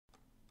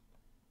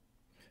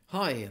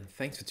Hi, and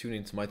thanks for tuning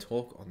into my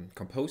talk on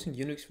composing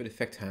Unix with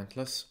effect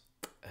handlers,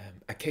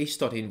 a case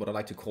study in what I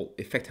like to call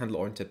effect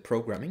handler-oriented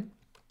programming.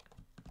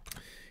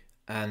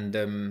 And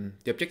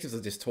the objective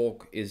of this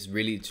talk is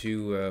really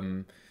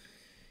to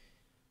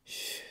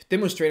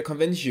demonstrate or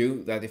convince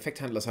you that effect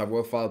handlers are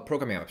worthwhile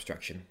programming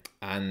abstraction.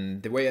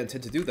 And the way I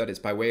intend to do that is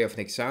by way of an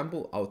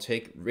example. I'll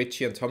take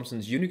Ritchie and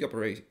Thompson's Unix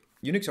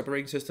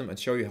operating system and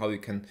show you how you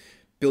can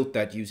build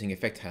that using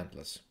effect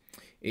handlers.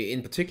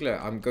 In particular,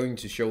 I'm going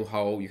to show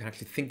how you can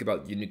actually think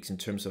about Unix in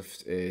terms of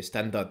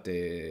standard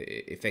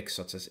effects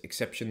such as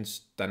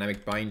exceptions,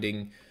 dynamic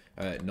binding,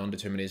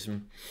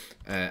 non-determinism,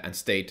 and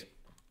state.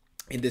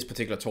 In this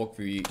particular talk,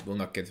 we will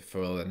not get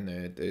further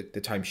than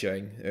the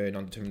time-sharing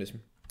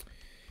non-determinism.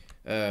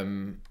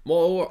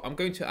 Moreover, I'm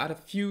going to add a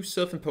few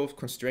self-imposed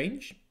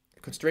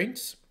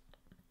constraints,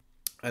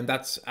 and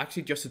that's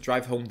actually just to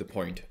drive home the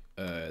point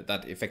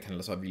that effect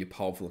handlers are a really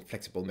powerful and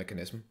flexible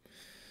mechanism.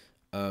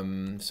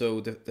 So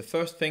the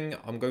first thing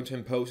I'm going to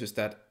impose is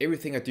that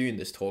everything I do in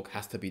this talk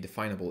has to be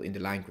definable in the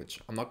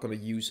language. I'm not going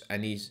to use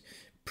any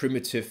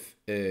primitive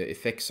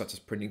effects such as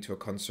printing to a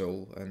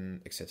console and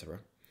etc.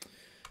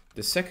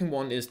 The second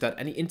one is that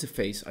any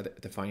interface I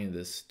define in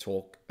this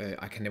talk,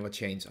 I can never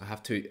change.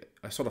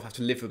 I sort of have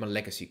to live with my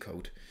legacy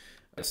code.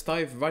 Let's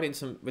dive right in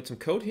with some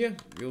code here.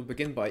 We'll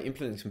begin by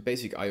implementing some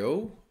basic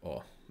I/O,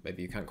 or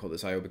maybe you can't call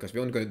this I/O because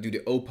we're only going to do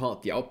the O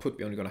part, the output.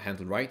 We're only going to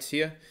handle writes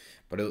here,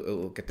 but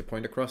it'll get the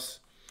point across.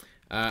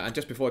 And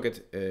just before I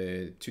get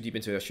too deep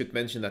into it, I should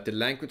mention that the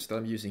language that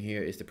I'm using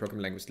here is the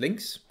programming language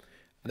Linux.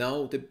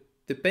 Now,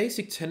 the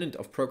basic tenet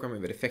of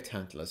programming with effect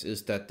handlers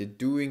is that the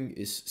doing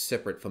is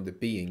separate from the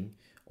being,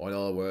 or in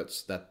other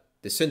words, that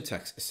the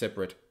syntax is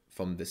separate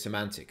from the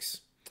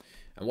semantics.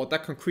 And what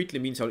that concretely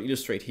means, I'll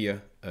illustrate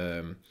here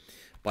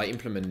by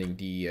implementing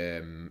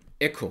the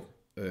echo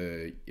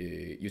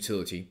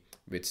utility,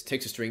 which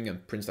takes a string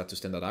and prints that to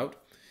standard out.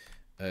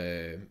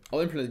 I'll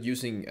implement it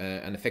using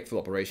an effectful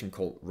operation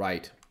called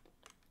write.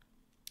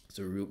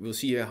 So we'll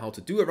see here how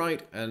to do a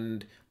write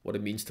and what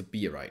it means to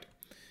be a write.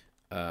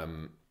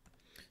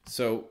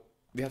 So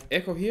we have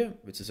echo here,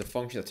 which is a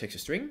function that takes a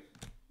string,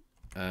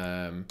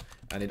 and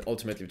it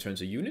ultimately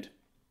returns a unit.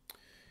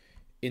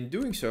 In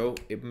doing so,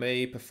 it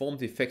may perform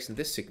the effects in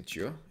this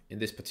signature. In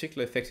this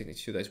particular effect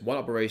signature, there's one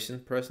operation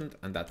present,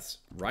 and that's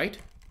write,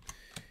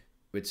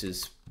 which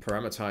is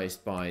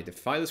parameterized by the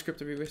file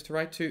descriptor we wish to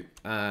write to,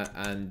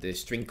 and the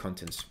string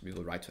contents we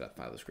will write to that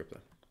file descriptor.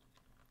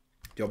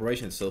 The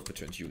operation itself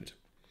returns unit.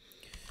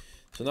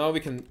 So now we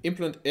can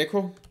implement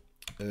echo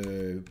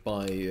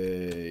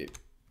by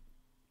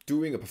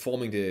doing or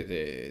performing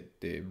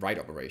the write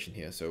operation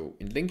here. So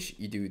in Linux,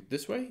 you do it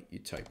this way. You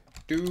type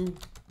do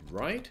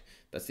write.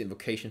 That's the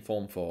invocation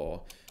form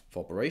for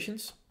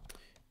operations.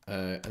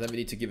 And then we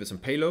need to give it some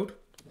payload.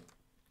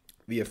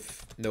 We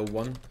have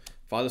no1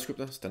 file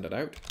descriptor, standard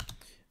out.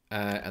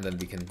 And then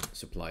we can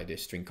supply the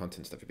string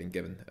contents that we've been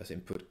given as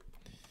input.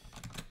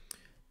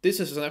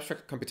 This is an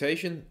abstract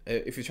computation.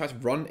 If you try to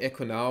run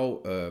echo now,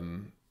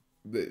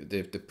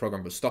 the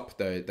program will stop.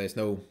 There's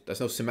no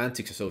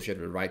semantics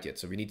associated with write yet,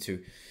 so we need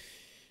to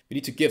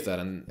give that,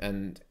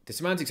 and the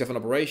semantics of an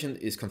operation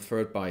is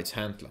conferred by its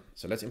handler.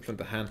 So let's implement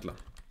the handler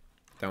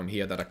down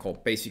here that I call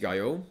basic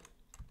I/O.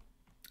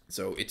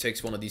 So it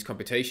takes one of these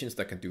computations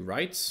that can do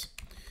writes.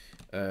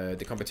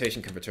 The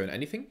computation can return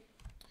anything.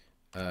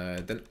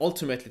 Then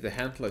ultimately the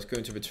handler is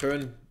going to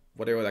return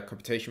whatever that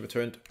computation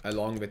returned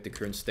along with the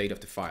current state of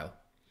the file.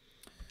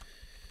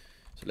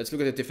 So let's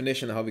look at the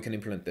definition of how we can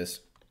implement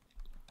this.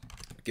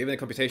 Given a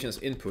computation as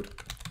input,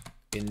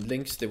 in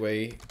Linux the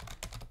way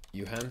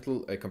you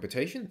handle a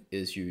computation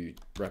is you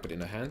wrap it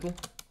in a handle,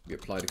 we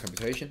apply the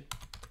computation.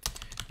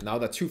 Now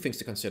there are two things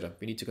to consider.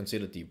 We need to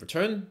consider the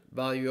return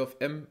value of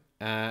m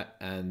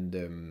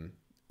and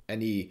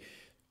any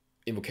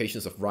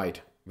invocations of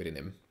write within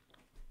m.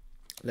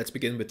 Let's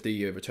begin with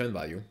the return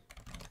value.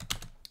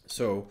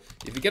 So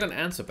if we get an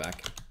answer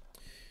back,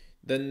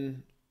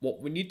 then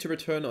what we need to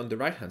return on the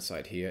right hand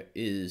side here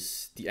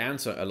is the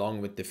answer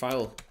along with the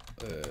file,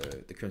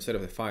 the current state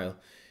of the file.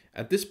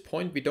 At this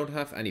point we don't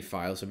have any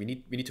file, so we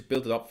need to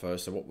build it up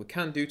first. So what we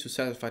can do to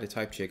satisfy the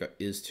type checker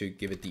is to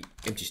give it the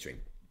empty string.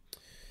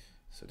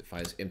 So the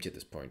file is empty at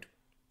this point.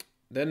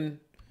 Then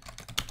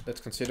let's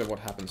consider what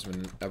happens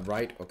when a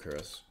write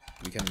occurs.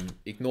 We can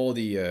ignore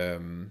the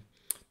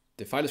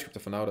file descriptor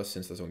for now,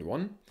 since there's only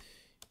one.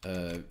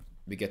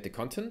 We get the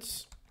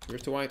contents,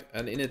 here's the write,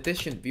 and in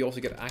addition we also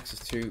get access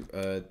to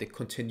the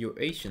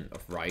continuation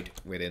of write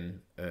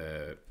within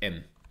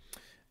m.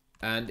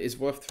 And it's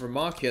worth to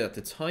remark here that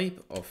the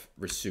type of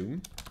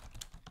resume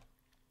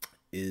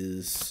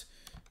is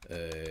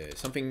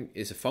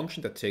a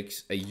function that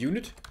takes a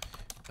unit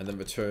and then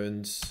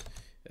returns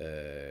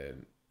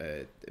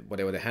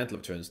whatever the handler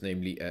returns,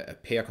 namely a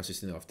pair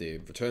consisting of the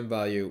return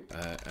value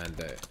and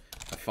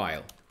a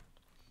file.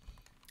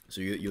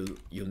 So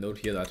you'll note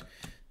here that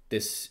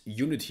this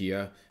unit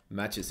here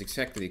matches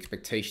exactly the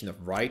expectation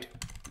of write,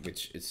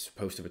 which is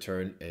supposed to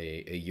return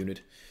a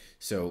unit.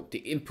 So the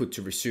input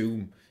to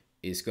resume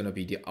is going to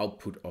be the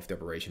output of the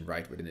operation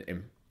write within an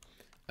M.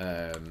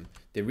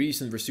 The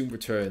reason resume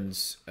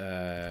returns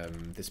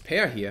this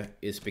pair here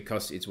is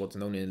because it's what's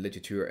known in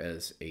literature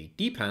as a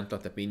deep handler.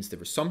 That means the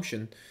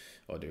resumption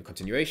or the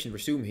continuation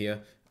resume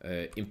here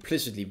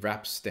implicitly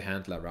wraps the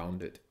handler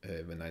around it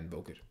when I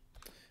invoke it.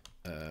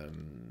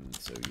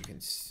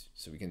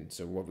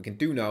 So what we can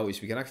do now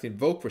is we can actually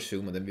invoke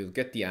resume, and then we'll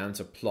get the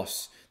answer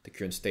plus the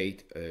current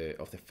state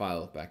of the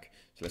file back.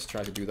 So let's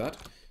try to do that.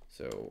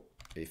 So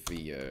if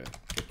we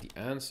get the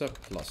answer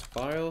plus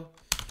file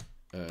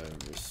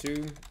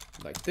resume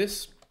like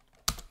this,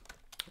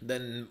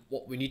 then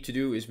what we need to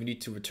do is we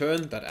need to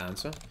return that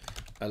answer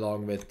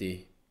along with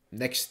the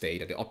next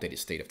state, or the updated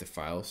state of the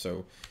file.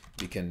 So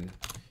we can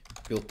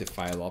build the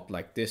file up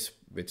like this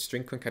with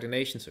string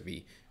concatenation. So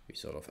we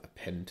sort of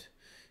append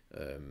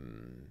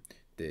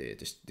the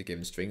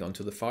given string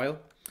onto the file.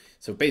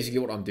 So basically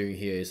what I'm doing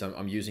here is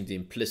I'm using the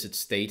implicit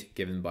state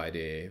given by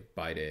the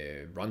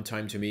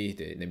runtime to me,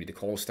 namely the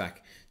call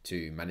stack,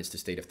 to manage the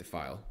state of the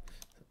file.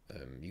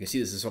 You can see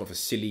this is sort of a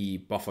silly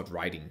buffered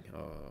writing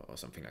or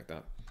something like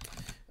that.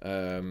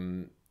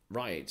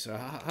 Right, so I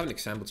have an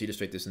example to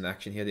illustrate this in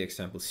action here, the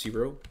example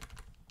 0.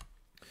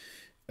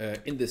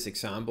 In this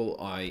example,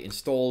 I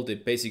install the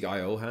basic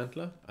IO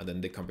handler, and then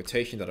the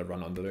computation that I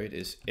run under it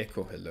is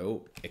echo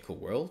hello, echo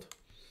world.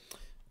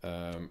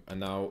 And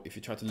now if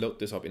you try to load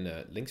this up in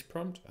a links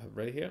prompt, I have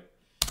right here,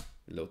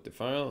 load the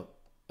file,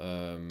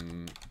 I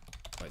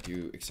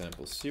do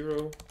example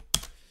 0,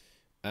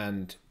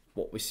 and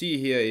what we see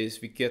here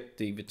is we get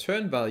the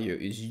return value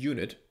is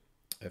unit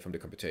from the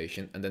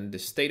computation, and then the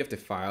state of the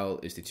file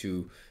is the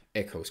two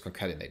echoes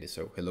concatenated,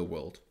 so hello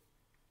world.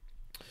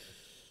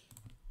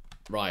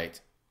 Right.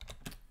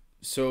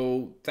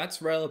 So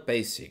that's rather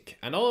basic.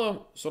 Another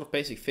sort of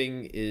basic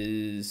thing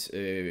is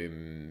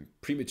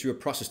premature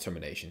process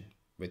termination,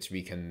 which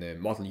we can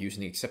model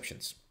using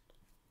exceptions.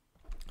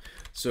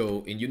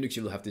 So in Unix,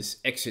 you'll have this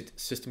exit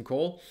system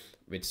call,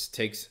 which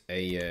takes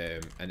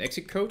an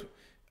exit code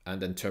and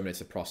then terminates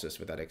the process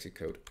with that exit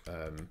code.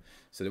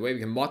 So the way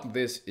we can model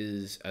this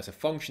is as a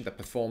function that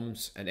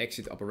performs an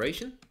exit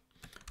operation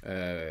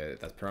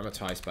that's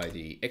parameterized by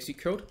the exit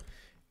code,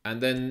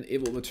 and then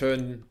it will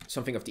return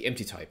something of the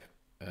empty type.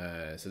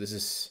 So this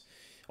is,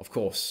 of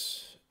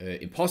course,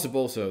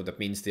 impossible, so that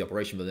means the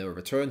operation will never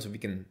return, so we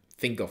can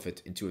think of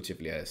it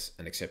intuitively as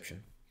an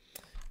exception.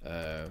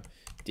 The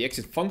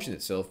exit function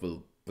itself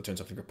will return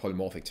something of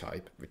polymorphic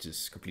type, which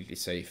is completely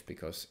safe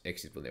because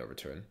exit will never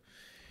return.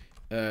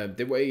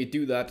 The way you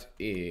do that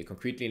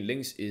concretely in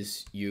links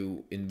is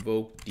you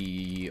invoke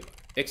the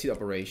exit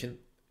operation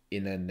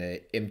in an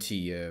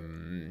empty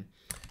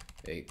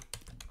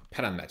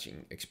pattern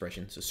matching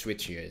expression. So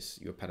switch here is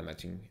your pattern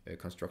matching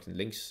construct in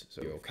links.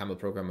 So your camel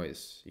programmer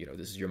is,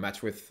 this is your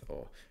match with,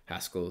 or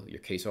Haskell, your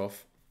case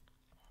off.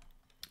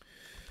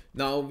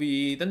 Now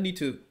we then need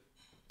to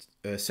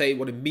say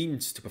what it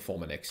means to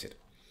perform an exit.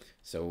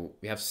 So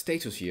we have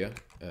status here,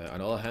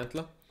 another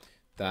handler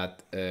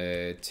that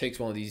takes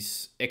one of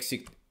these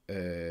exit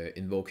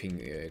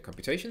invoking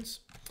computations,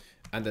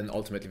 and then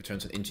ultimately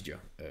returns an integer,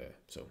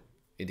 so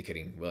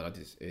indicating whether or not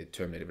it's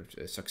terminated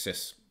with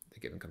success, the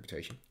given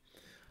computation.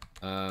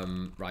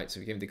 Right, so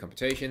we give the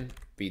computation,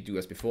 we do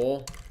as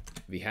before,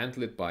 we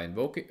handle it by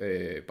invoking,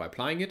 by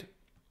applying it.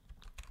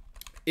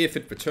 If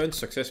it returns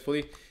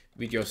successfully,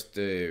 we just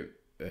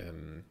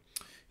return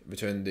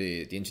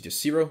the integer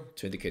 0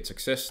 to indicate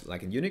success,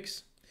 like in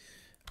Unix.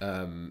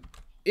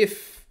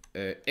 If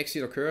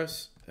exit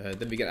occurs,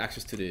 then we get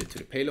access to the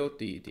payload,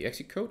 the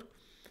exit code.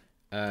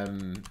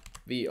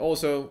 We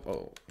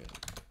also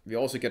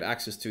get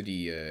access to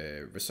the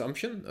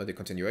resumption or the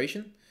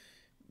continuation,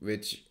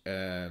 which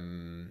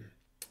in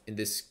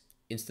this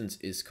instance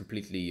is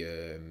completely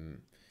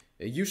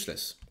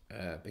useless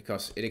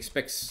because it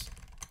expects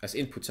as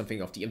input something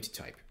of the empty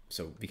type.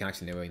 So we can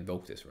actually never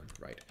invoke this one,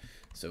 right?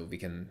 So we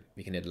can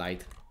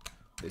elide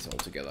this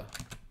altogether.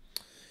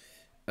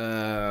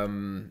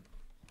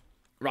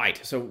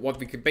 Right, so what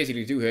we can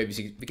basically do here is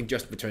we can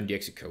just return the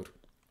exit code.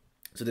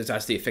 So this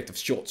has the effect of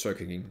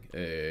short-circuiting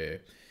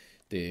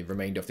the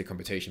remainder of the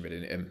computation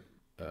within M.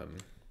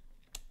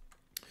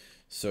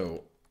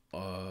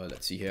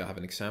 Let's see here, I have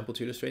an example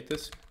to illustrate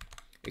this.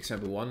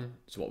 Example 1,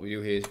 so what we do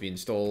here is we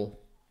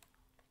install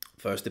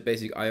first the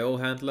basic IO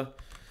handler,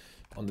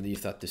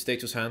 underneath that the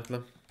status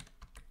handler,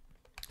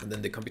 and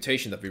then the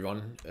computation that we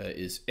run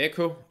is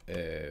echo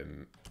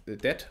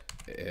that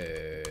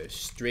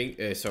string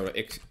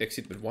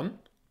exit with 1,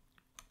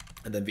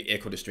 and then we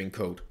echo the string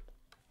code.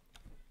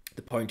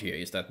 The point here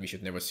is that we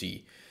should never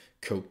see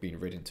code being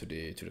written to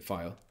the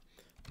file.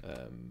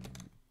 And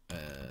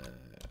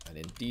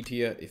indeed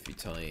here, if we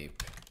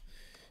type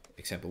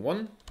example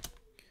 1,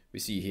 we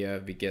see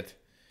here we get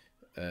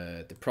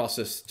the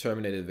process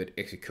terminated with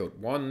exit code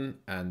 1,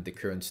 and the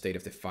current state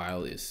of the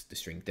file is the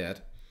string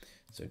dead.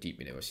 So indeed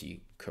we never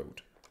see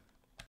code.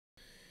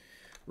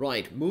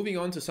 Right, moving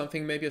on to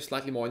something maybe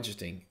slightly more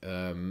interesting.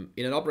 In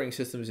an operating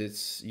system,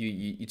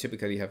 you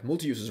typically have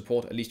multi-user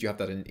support. At least you have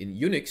that in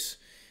Unix,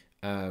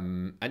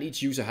 and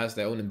each user has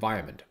their own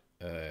environment,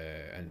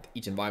 and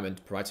each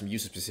environment provides some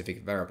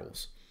user-specific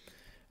variables.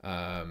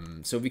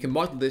 So we can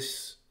model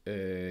this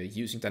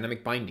using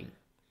dynamic binding.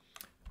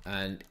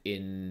 And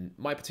in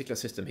my particular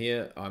system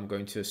here, I'm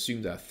going to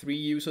assume there are 3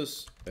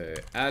 users,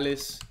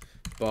 Alice,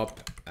 Bob,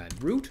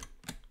 and root.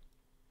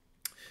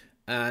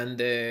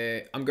 And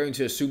I'm going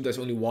to assume there's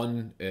only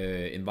one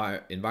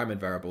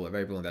environment variable,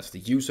 and that's the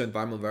user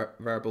environment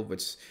variable,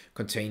 which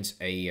contains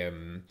a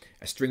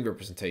string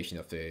representation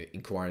of the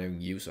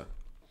inquiring user.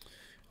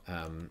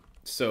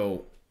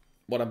 So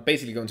what I'm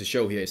basically going to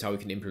show here is how we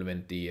can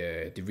implement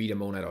the reader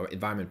monad or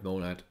environment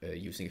monad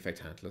using effect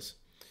handlers.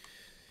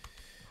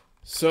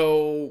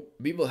 So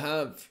we will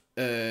have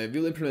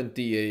we'll implement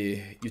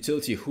the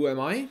utility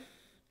whoami,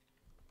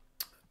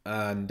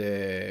 and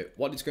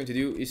what it's going to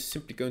do is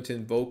simply going to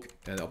invoke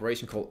an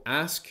operation called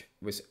ask,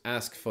 which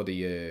asks for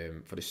the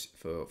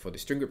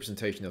string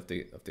representation of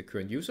the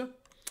current user.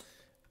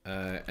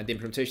 And the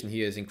implementation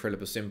here is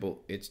incredibly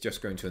simple. It's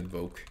just going to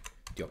invoke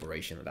the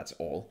operation, and that's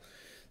all.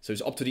 So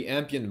it's up to the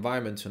ambient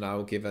environment to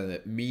now give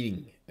a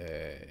meaning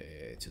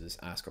to this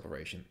ask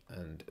operation.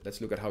 And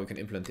let's look at how we can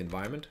implement the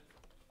environment.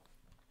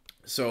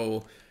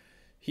 So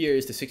here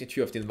is the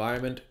signature of the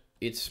environment.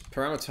 It's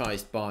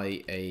parameterized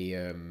by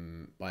a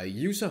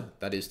user,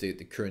 that is the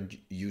current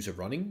user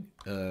running.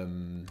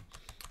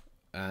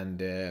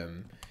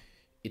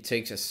 It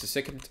takes as a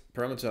second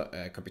parameter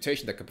a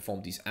computation that can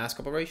perform these ask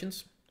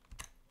operations.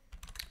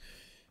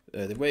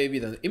 The way we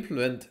then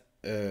implement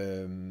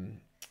the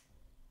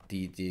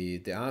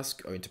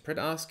ask or interpret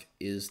ask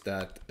is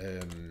that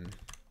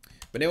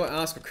whenever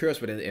ask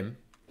occurs within M,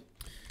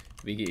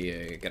 we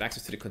get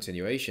access to the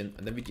continuation,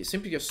 and then we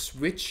simply just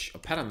switch a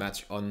pattern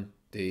match on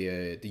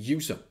the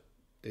user,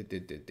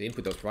 the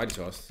input that was provided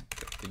to us,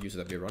 the user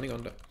that we're running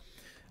under,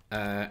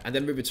 and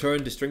then we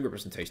return the string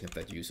representation of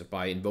that user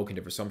by invoking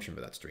the resumption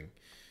with that string.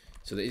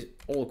 So it's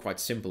all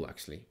quite simple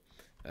actually,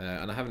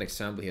 and I have an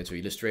example here to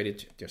illustrate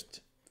it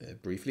just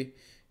briefly.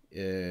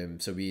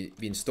 So we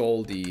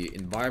install the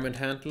environment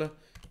handler,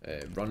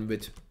 run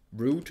with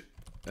root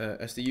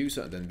as the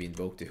user, and then we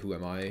invoke the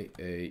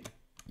whoami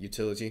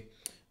utility.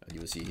 And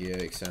you will see here,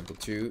 example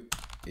 2,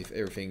 if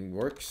everything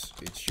works,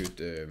 it should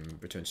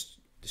return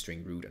the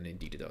string root, and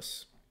indeed it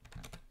does.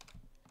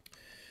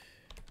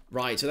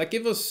 Right, so that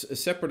gives us a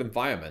separate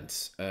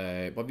environments,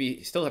 but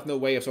we still have no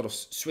way of sort of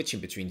switching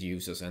between the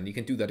users, and you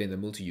can do that in a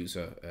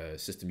multi-user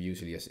system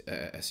usually as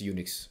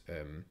Unix.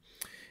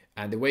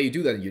 And the way you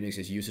do that in Unix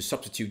is you use a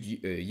substitute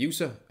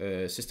user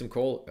system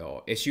call,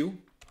 or SU.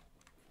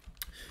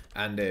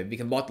 And we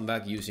can model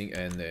that using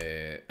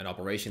an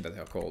operation that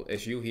I call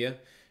SU here.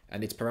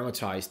 And it's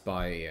parameterized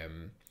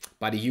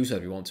by the user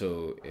that we want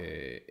to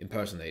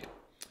impersonate.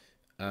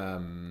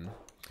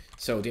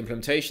 So the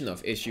implementation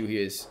of SU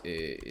here is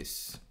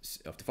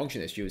of the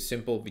function SU is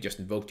simple. We just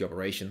invoke the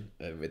operation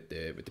with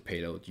the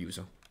payload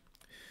user.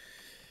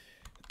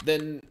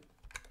 Then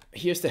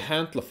here's the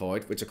handler for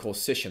it, which I call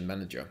session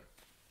manager.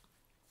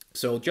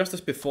 So just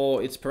as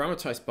before, it's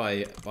parameterized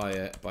by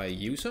a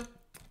user.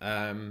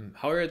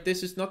 However,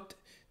 this is not.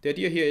 The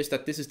idea here is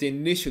that this is the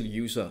initial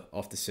user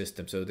of the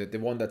system, so the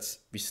one that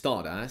we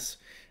start as,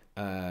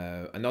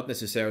 and not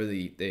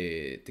necessarily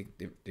the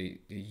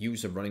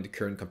user running the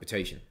current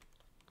computation.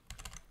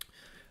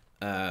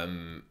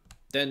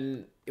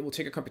 Then it will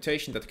take a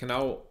computation that can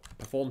now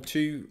perform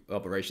 2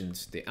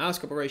 operations, the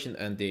ask operation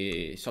and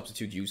the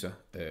substitute user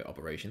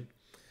operation.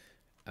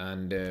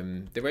 And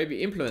the way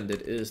we implement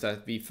it is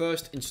that we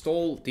first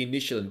install the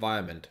initial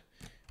environment,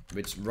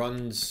 which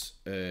runs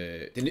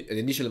the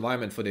initial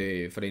environment for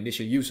the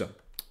initial user,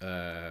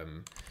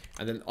 and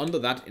then under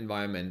that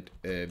environment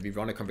we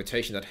run a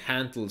computation that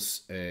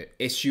handles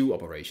SU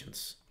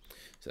operations.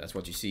 So that's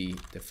what you see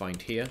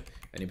defined here,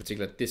 and in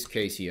particular this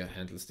case here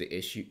handles the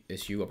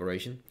SU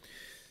operation.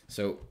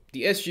 So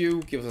the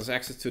SU gives us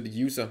access to the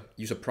user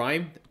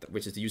prime,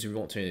 which is the user we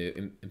want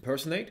to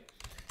impersonate,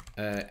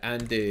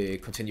 and the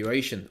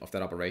continuation of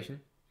that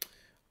operation.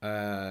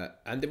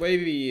 And the way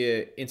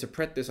we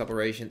interpret this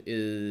operation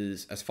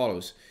is as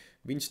follows.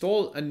 We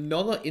install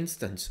another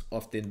instance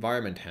of the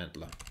environment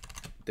handler,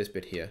 this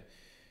bit here.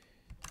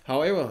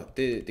 However,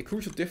 the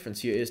crucial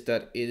difference here is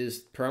that it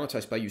is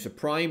parameterized by user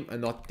prime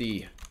and not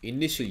the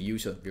initial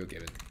user we were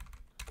given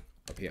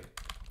up here.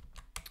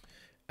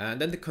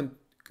 And then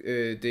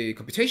the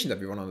computation that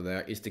we run under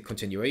there is the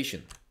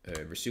continuation,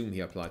 resume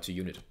here applied to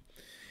unit.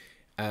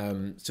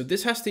 So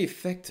this has the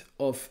effect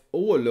of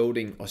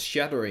overloading or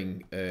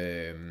shattering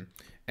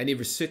any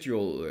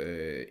residual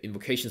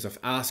invocations of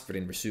ask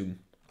within resume.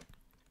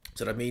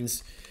 So that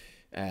means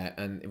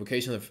an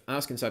invocation of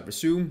ask inside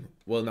resume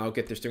will now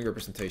get the string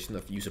representation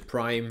of user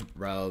prime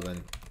rather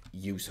than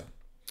user.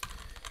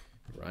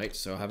 Right,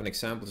 so I have an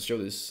example to show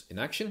this in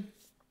action.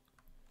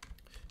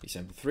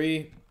 Example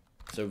 3.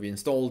 So we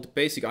installed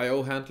basic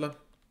IO handler.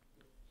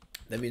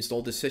 Then we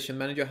installed the session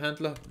manager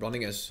handler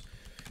running as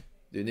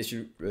the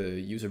initial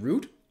user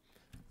root.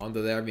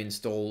 Under there we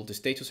install the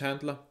status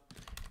handler.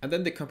 And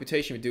then the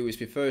computation we do is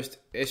we first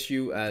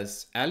SU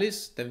as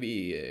Alice, then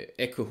we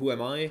echo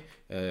whoami,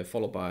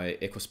 followed by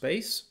echo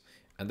space.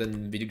 And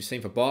then we do the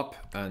same for Bob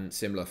and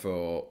similar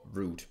for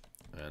root.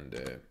 And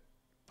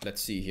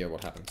let's see here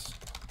what happens.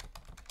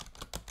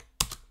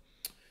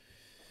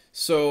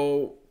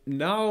 So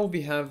now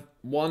we have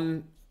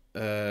one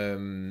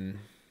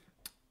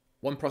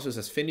process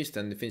has finished,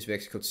 and it finished with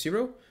execute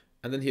 0,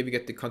 and then here we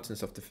get the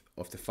contents of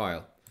the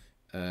file,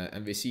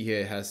 and we see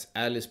here it has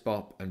Alice,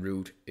 Bob, and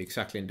root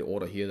exactly in the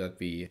order here that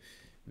we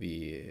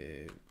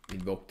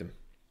invoked them.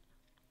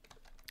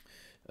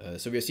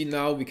 So we are seeing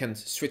now we can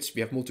switch.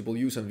 We have multiple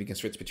users and we can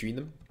switch between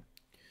them.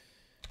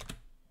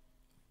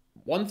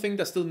 One thing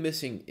that's still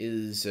missing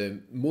is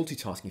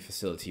multitasking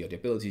facility, or the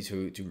ability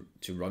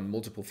to run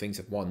multiple things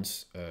at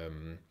once.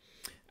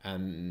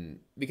 And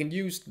we can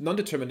use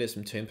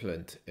non-determinism to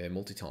implement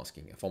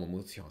multitasking, a form of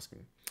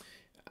multitasking.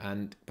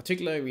 And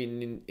particularly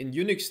in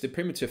Unix, the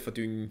primitive for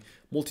doing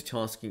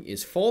multitasking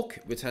is fork,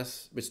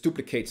 which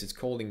duplicates its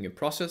calling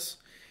process.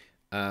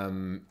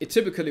 It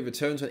typically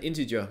returns an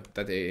integer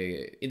that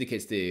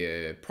indicates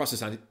the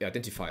process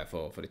identifier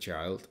for the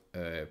child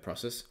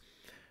process.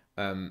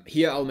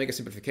 Here I'll make a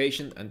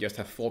simplification and just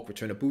have fork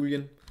return a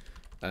boolean.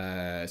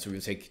 So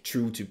we'll take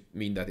true to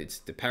mean that it's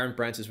the parent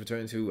branch is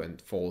returning to,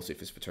 and false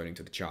if it's returning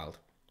to the child.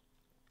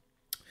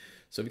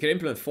 So we can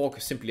implement fork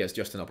simply as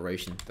just an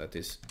operation that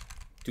is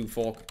do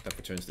fork that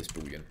returns this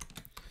boolean.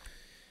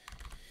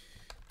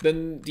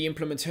 Then the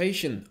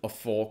implementation of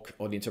fork,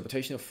 or the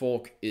interpretation of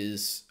fork,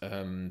 is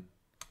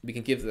we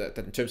can give that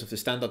in terms of the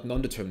standard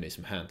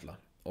non-determinism handler,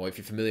 or if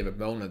you're familiar with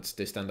monads,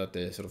 the standard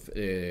sort of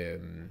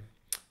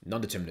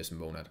non-determinism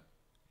monad.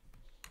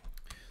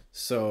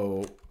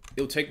 So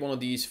it'll take one of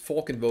these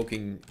fork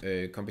invoking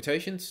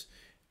computations,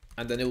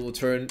 and then it will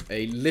return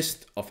a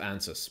list of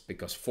answers,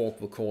 because fork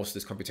will cause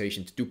this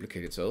computation to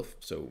duplicate itself.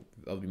 So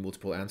there'll be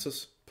multiple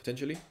answers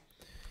potentially.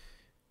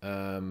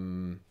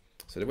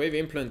 So the way we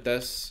implement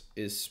this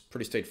is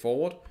pretty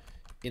straightforward.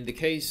 In the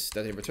case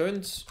that it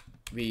returns,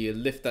 we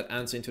lift that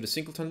answer into the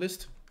singleton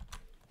list.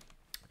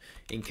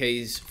 In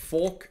case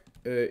fork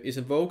is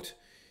invoked,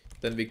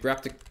 then we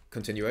grab the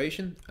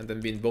continuation, and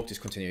then we invoke this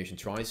continuation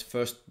twice.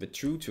 First with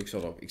true to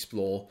sort of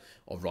explore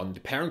or run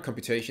the parent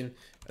computation,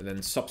 and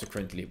then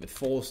subsequently with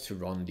false to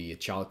run the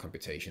child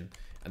computation,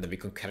 and then we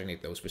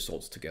concatenate those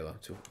results together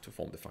to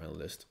form the final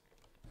list.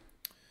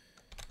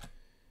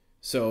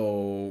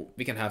 So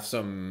we can have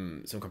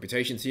some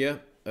computations here.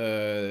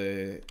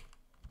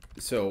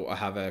 So I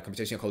have a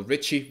computation called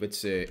Richie,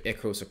 which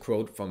echoes a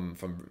quote from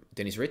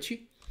Dennis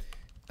Ritchie.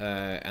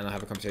 And I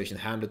have a computation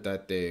Hamlet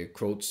that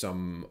quotes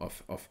some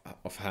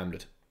of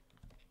Hamlet.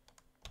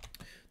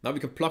 Now we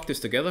can plug this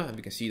together and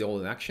we can see it all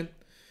in action.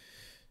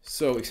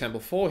 So example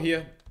 4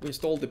 here, we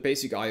installed the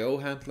basic IO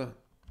handler.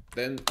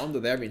 Then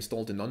under there we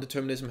installed the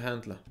non-determinism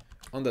handler.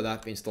 Under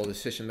that we installed the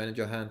session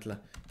manager handler,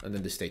 and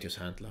then the status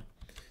handler.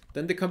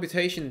 Then the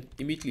computation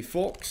immediately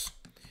forks,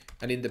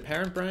 and in the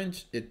parent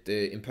branch it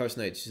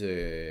impersonates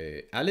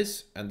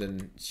Alice, and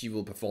then she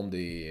will perform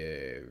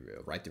the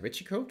write the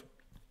Ritchie code.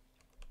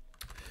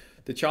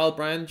 The child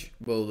branch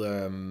will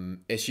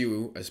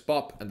SU as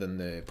Bob, and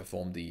then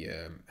perform the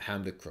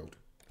Hamlet code.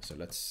 So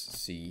let's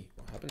see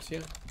what happens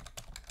here.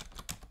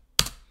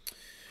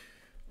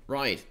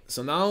 Right,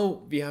 so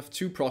now we have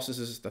two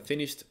processes that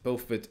finished,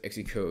 both with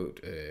execute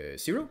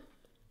 0.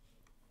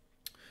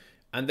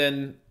 And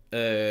then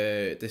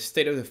the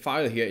state of the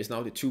file here is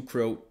now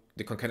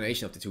the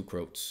concatenation of the two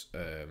quotes.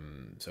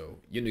 So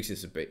Unix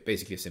is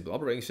basically a simple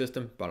operating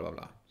system, blah, blah,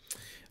 blah.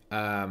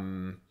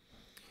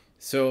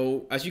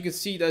 So as you can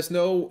see, there's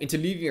no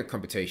interleaving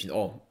computation,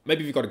 or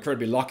maybe we got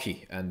incredibly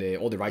lucky and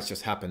all the writes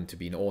just happen to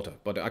be in order,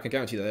 but I can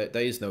guarantee that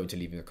there is no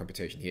interleaving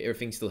computation here.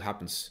 Everything still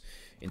happens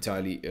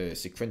entirely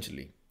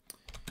sequentially.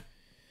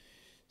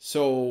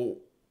 So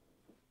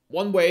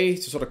one way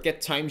to sort of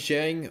get time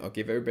sharing or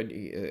give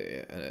everybody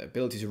an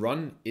ability to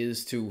run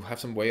is to have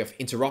some way of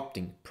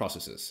interrupting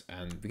processes.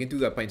 And we can do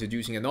that by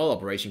introducing another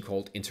operation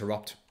called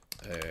interrupt,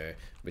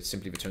 which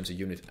simply returns a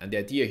unit. And the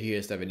idea here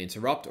is that when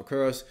interrupt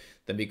occurs,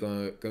 then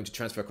we're going to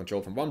transfer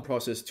control from one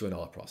process to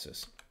another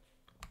process.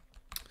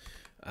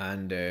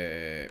 And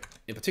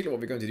in particular,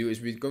 what we're going to do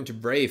is we're going to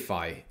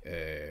verify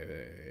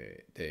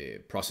the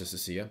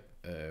processes here.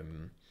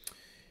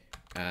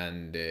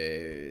 And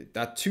there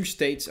are two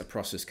states a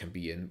process can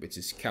be in, which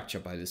is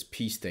captured by this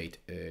P state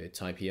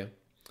type here.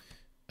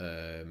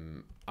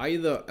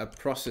 Either a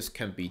process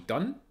can be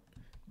done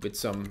with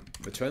some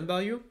return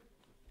value,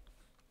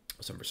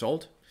 some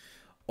result,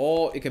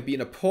 or it can be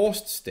in a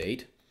paused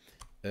state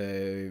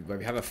where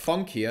we have a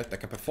func here that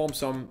can perform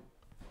some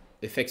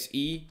effects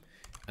E,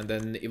 and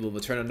then it will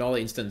return another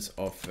instance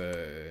of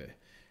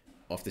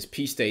this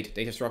P state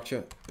data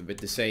structure with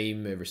the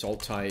same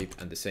result type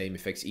and the same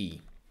effects E.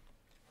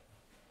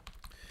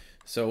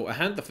 So a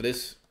handler for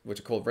this, which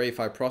is called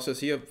verify process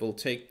here, will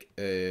take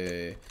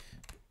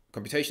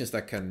computations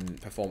that can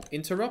perform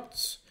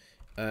interrupts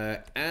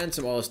and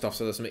some other stuff.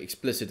 So there's some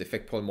explicit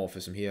effect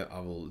polymorphism here. I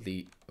will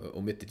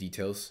omit the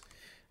details.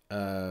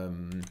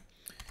 And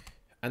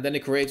then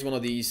it creates one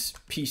of these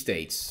P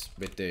states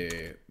with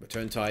the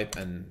return type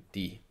and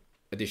the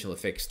additional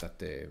effects that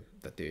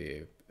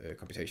the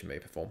computation may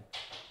perform.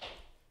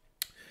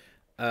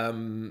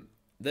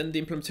 then the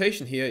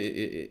implementation here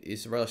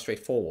is rather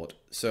straightforward.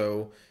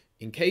 So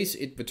in case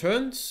it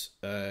returns,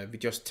 we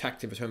just tag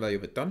the return value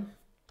with done.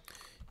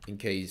 In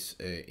case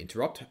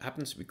interrupt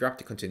happens, we grab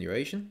the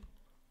continuation,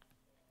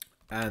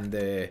 and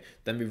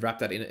then we wrap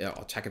that in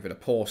or tag it with a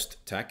paused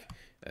tag,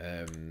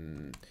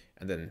 and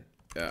then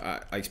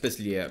I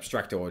explicitly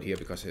abstract over here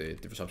because the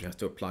resumption has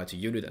to apply to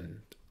unit, and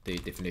the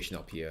definition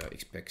up here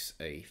expects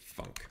a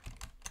func,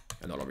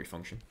 a null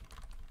function.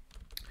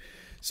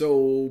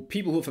 So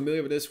people who are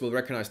familiar with this will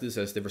recognize this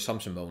as the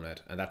resumption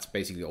monad, and that's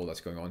basically all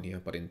that's going on here,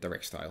 but in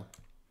direct style.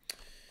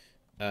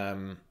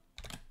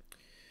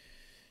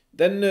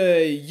 Then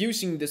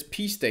using this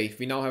p state,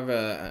 we now have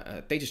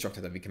a data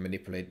structure that we can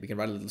manipulate. We can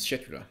write a little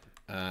scheduler.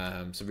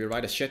 So we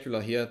write a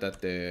scheduler here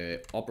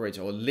that operates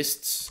or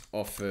lists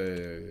of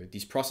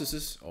these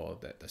processes, or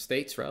the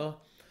states rather.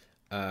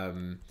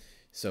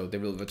 So they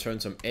will return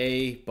some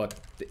A, but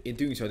in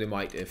doing so they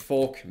might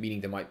fork,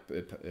 meaning they might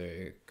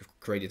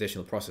create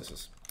additional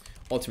processes.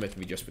 Ultimately,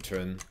 we just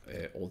return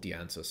all the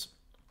answers.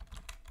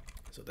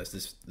 So there's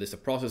this list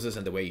of processes,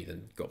 and the way you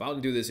then go about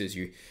and do this is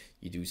you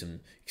do some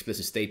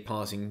explicit state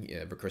parsing,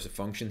 recursive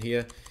function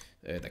here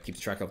that keeps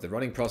track of the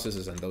running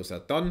processes and those that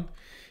are done.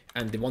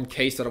 And the one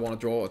case that I want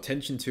to draw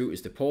attention to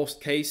is the paused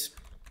case.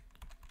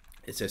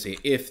 It says here,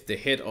 if the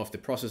head of the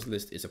process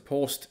list is a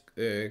paused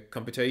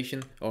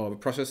computation or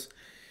process,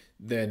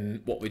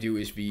 then what we do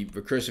is we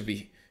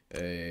recursively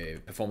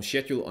perform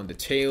schedule on the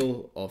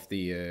tail of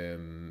the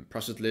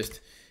process list,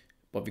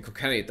 but we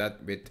concatenate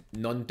that with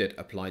non-det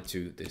applied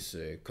to this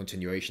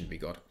continuation we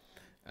got.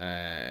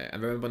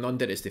 And remember,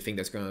 non-det is the thing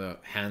that's going to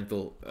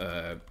handle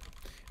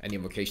any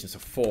invocations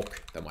of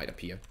fork that might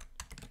appear.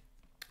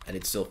 And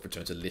itself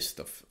returns a list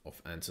of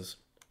answers.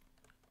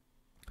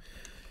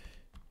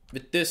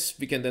 With this,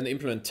 we can then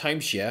implement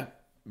timeshare,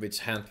 which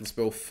handles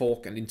both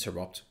fork and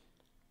interrupt.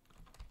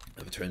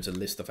 It returns a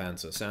list of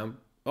answers.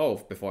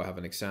 Before I have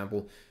an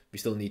example, we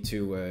still need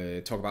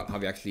to talk about how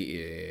we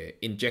actually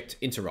inject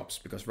interrupts,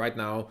 because right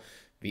now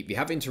we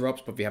have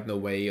interrupts, but we have no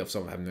way of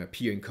sort of having them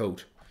appear in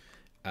code.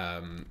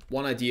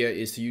 One idea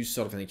is to use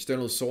sort of an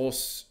external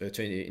source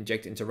to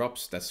inject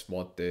interrupts. That's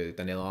what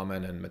Daniel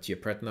Arman and Mattia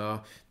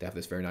Pretner, they have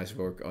this very nice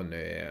work on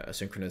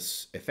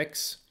asynchronous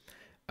effects.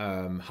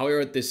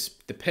 However, this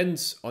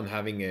depends on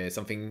having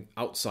something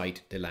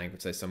outside the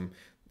language. There's some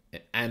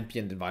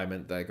ambient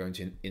environment that are going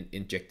to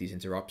inject these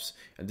interrupts,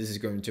 and this is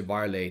going to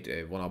violate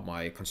one of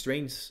my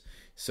constraints,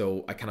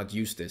 so I cannot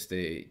use this.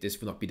 This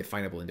will not be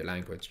definable in the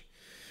language.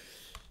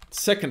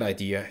 Second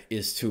idea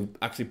is to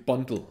actually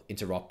bundle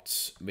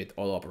interrupts with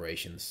other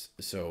operations.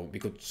 So we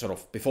could sort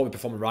of, before we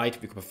perform a write,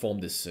 we could perform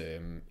this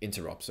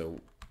interrupt. So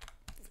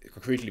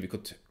concretely, we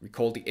could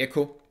recall the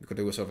echo. We could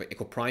do a sort of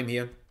echo prime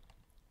here.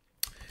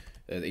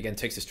 Again,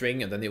 takes a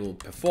string, and then it will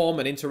perform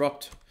an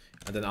interrupt,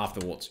 and then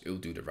afterwards it will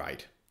do the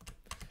write.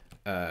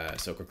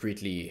 So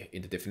concretely,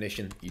 in the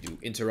definition, you do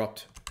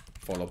interrupt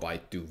followed by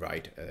do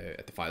write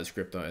at the file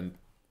descriptor and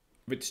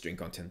with string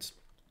contents.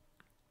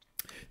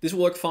 This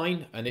will work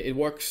fine, and it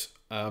works.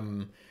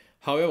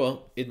 However,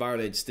 it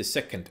violates the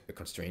second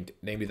constraint,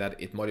 namely that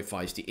it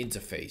modifies the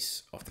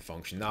interface of the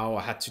function. Now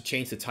I had to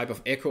change the type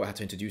of echo. I had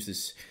to introduce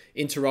this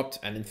interrupt,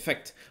 and in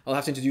fact, I'll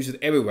have to introduce it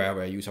everywhere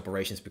where I use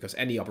operations, because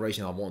any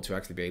operation I want to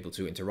actually be able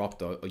to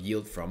interrupt or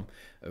yield from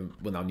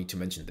will now need to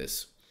mention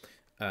this.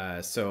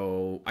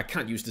 So I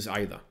can't use this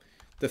either.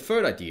 The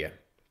third idea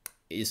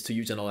is to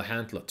use another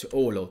handler to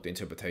overload the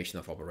interpretation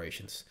of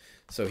operations.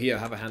 So here I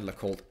have a handler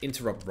called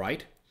interrupt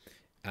write,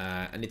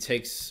 and it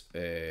takes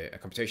a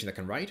computation that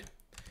can write.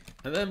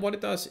 And then what it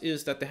does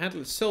is that the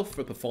handler itself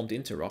will perform the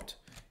interrupt,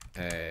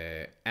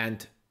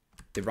 and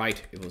the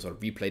write, it will sort of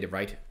replay the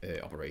write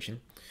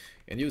operation.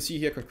 And you'll see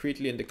here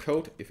concretely in the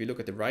code, if you look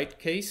at the write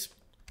case,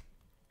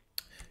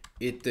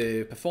 it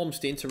performs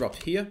the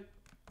interrupt here.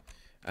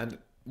 And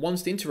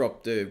once the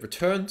interrupt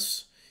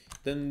returns,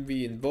 then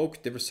we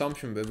invoke the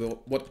resumption with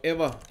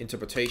whatever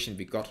interpretation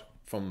we got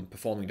from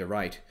performing the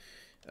write.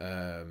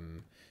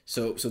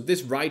 So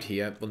this write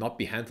here will not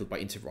be handled by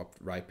interrupt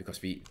write,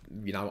 because we're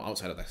now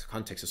outside of that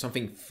context. So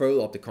something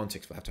further up the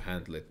context will have to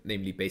handle it,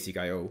 namely basic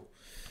IO,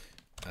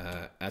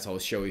 as I'll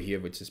show you here,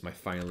 which is my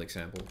final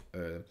example.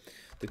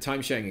 The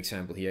time sharing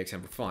example here,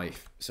 example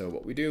 5. So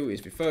what we do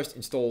is we first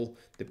install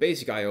the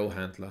basic IO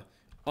handler.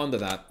 Under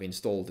that, we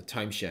install the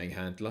time sharing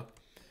handler.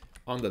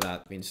 Under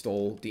that, we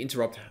install the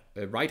interrupt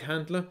write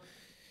handler.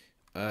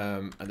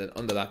 And then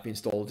under that, we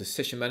install the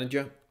session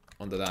manager.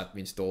 Under that,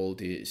 we install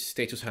the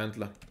status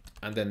handler.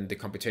 And then the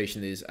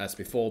computation is as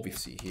before. We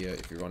see here,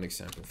 if we run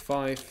example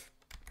 5,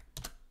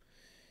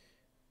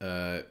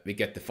 we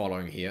get the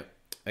following here.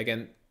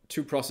 Again,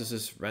 2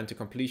 processes ran to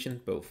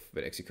completion, both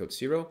with execute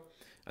 0.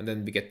 And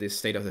then we get this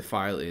state of the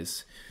file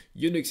is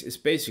Unix is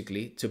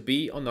basically, to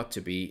be or not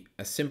to be,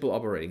 a simple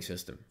operating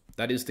system.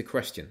 That is the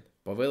question.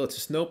 But whether to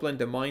snowblind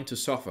the mind to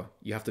suffer,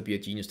 you have to be a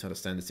genius to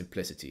understand the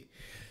simplicity.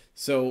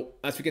 So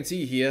as we can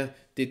see here,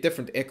 the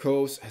different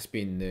echoes has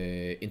been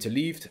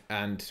interleaved,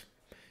 and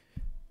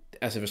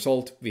as a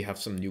result, we have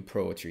some new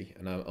poetry,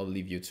 and I'll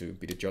leave you to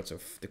be the judge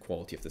of the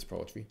quality of this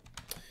poetry.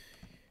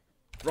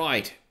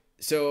 Right,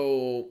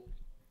 So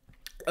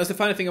that's the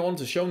final thing I wanted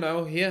to show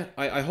now here.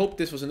 I hope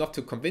this was enough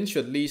to convince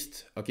you at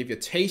least, or give you a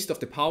taste of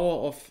the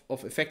power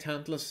of effect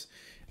handlers,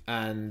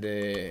 and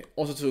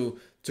also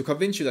to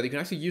convince you that you can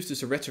actually use this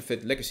to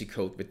retrofit legacy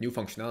code with new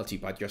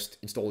functionality by just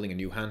installing a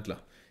new handler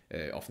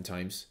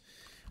oftentimes.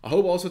 I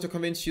hope also to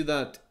convince you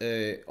that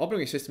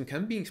operating system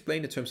can be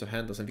explained in terms of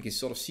handlers, and we can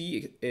sort of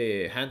see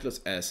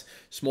handlers as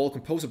small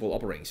composable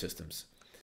operating systems.